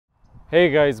Hey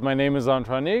guys, my name is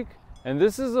Antoine and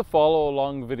this is a follow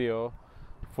along video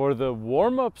for the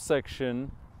warm-up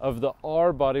section of the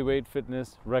Bodyweight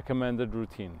Fitness recommended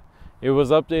routine. It was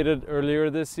updated earlier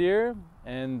this year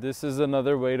and this is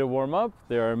another way to warm up.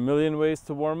 There are a million ways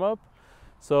to warm up,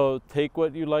 so take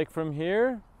what you like from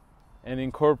here and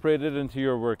incorporate it into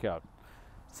your workout.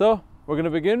 So we're going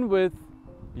to begin with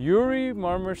Yuri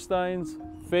Marmerstein's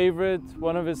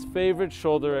one of his favorite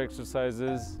shoulder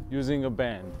exercises, using a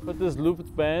band. Put this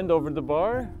looped band over the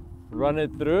bar, run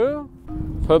it through,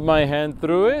 put my hand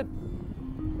through it,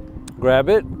 grab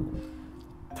it,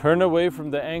 turn away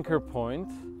from the anchor point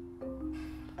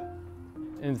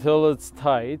until it's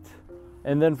tight,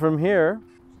 and then from here,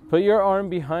 put your arm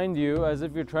behind you as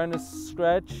if you're trying to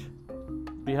scratch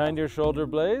behind your shoulder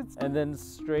blades, and then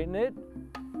straighten it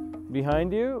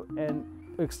behind you and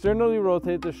externally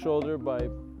rotate the shoulder by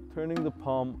turning the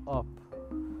palm up.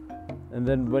 And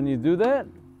then when you do that,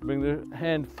 bring the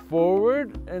hand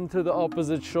forward and to the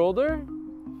opposite shoulder,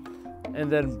 and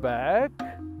then back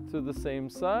to the same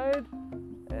side,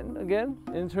 and again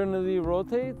internally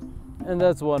rotate, and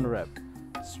that's one rep.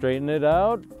 Straighten it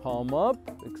out, palm up,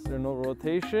 external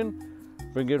rotation,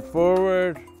 bring it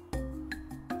forward.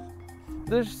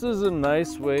 This is a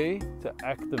nice way to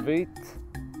activate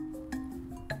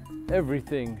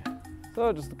everything.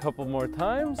 So just a couple more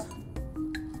times.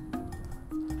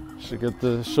 Should get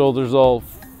the shoulders all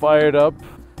fired up.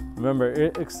 Remember,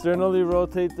 externally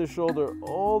rotate the shoulder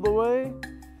all the way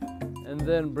and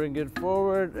then bring it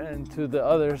forward and to the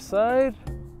other side.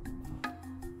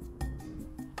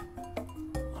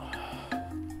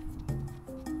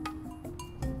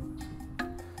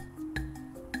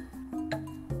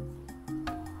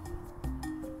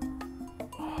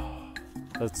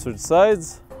 Let's switch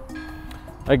sides.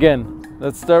 Again,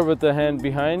 let's start with the hand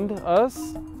behind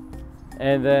us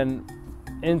and then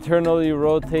internally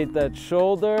rotate that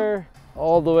shoulder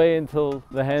all the way until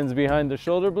the hand's behind the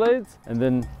shoulder blades, and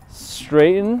then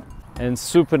straighten and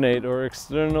supinate or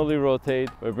externally rotate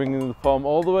by bringing the palm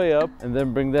all the way up, and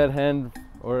then bring that hand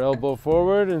or elbow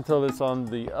forward until it's on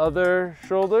the other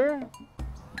shoulder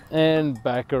and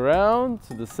back around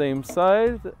to the same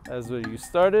side as where you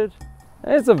started.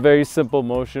 And it's a very simple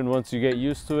motion once you get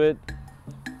used to it.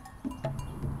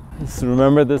 So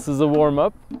remember, this is a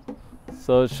warm-up,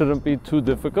 so it shouldn't be too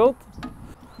difficult.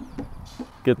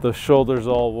 Get the shoulders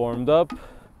all warmed up,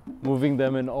 moving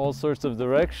them in all sorts of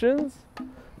directions.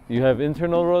 You have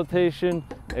internal rotation,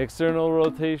 external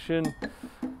rotation,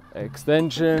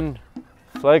 extension,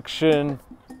 flexion,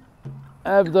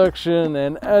 abduction,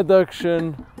 and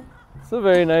adduction. It's a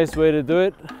very nice way to do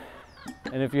it.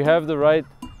 And if you have the right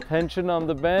tension on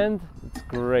the band, it's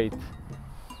great.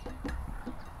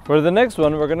 For the next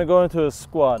one, we're going to go into a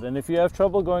squat, and if you have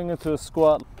trouble going into a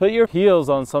squat, put your heels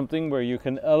on something where you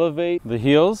can elevate the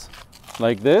heels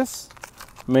like this.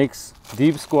 Makes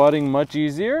deep squatting much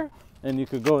easier, and you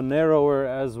could go narrower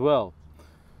as well.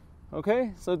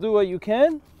 Okay, so do what you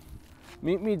can.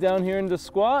 Meet me down here in the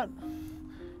squat,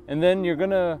 and then you're going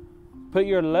to put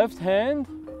your left hand,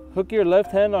 hook your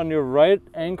left hand on your right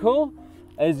ankle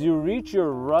as you reach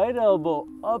your right elbow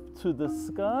up to the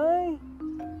sky,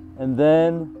 and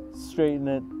then straighten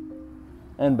it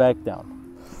and back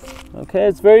down. Okay,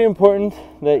 it's very important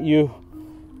that you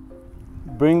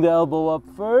bring the elbow up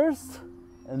first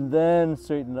and then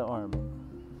straighten the arm.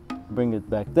 Bring it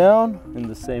back down in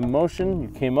the same motion you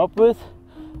came up with,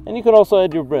 and you can also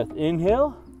add your breath.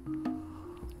 Inhale,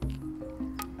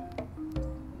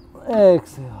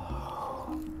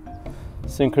 exhale.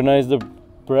 Synchronize the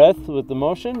breath with the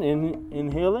motion.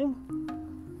 Inhaling,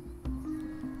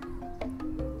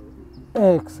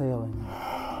 exhaling.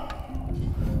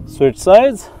 Switch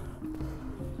sides.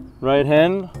 Right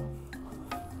hand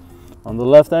on the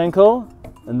left ankle,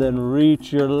 and then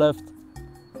reach your left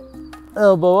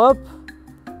elbow up.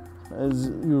 As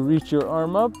you reach your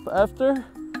arm up after,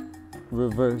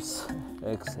 reverse,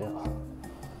 exhale.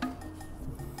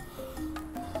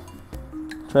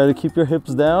 Try to keep your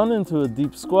hips down into a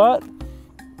deep squat.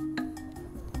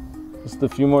 Just a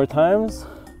few more times,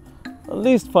 at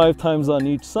least 5 times on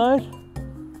each side.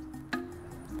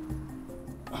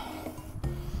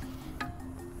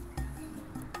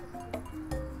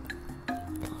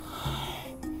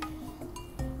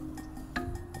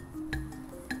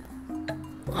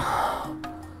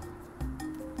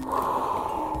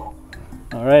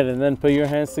 All right, and then put your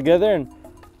hands together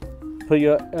and put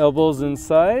your elbows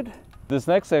inside. This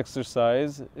next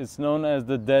exercise is known as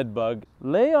the dead bug.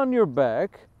 Lay on your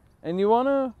back, and you want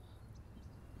to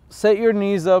set your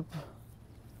knees up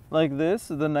like this,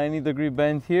 the 90-degree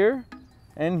bend here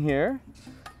and here.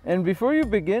 And before you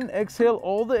begin, exhale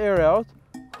all the air out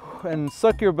and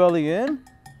suck your belly in,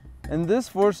 and this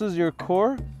forces your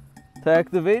core to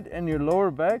activate and your lower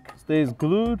back stays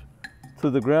glued to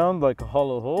the ground like a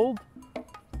hollow hold.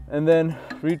 And then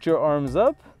reach your arms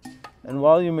up, and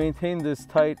while you maintain this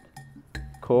tight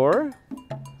core,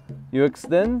 you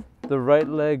extend the right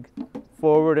leg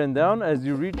forward and down as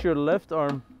you reach your left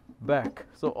arm back.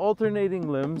 So alternating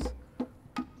limbs,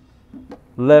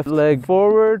 left leg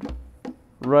forward,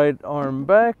 right arm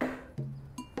back,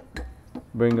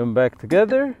 bring them back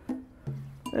together,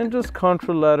 and just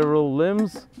contralateral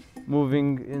limbs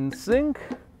moving in sync.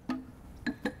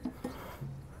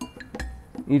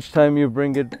 Each time you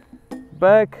bring it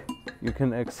back, you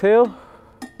can exhale.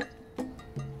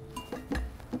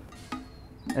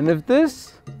 And if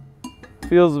this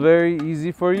feels very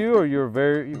easy for you, or you're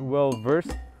very well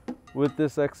versed with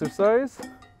this exercise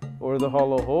or the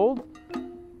hollow hold,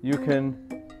 you can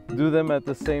do them at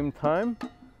the same time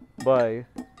by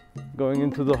going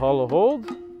into the hollow hold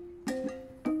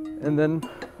and then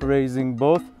raising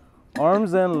both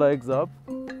arms and legs up,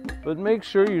 but make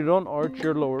sure you don't arch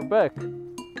your lower back.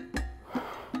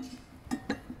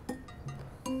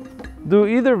 Do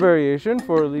either variation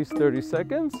for at least 30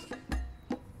 seconds,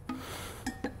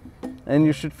 and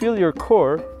you should feel your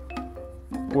core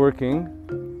working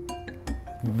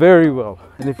very well.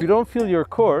 And if you don't feel your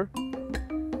core,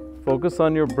 focus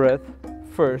on your breath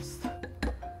first.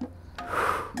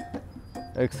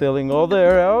 Exhaling all the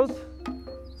air out,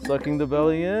 sucking the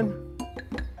belly in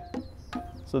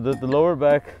so that the lower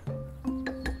back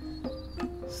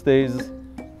stays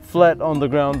flat on the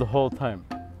ground the whole time.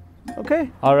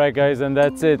 Okay. All right, guys, and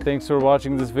that's it. Thanks for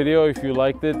watching this video. If you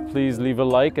liked it, please leave a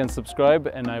like and subscribe,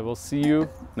 and I will see you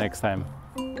next time.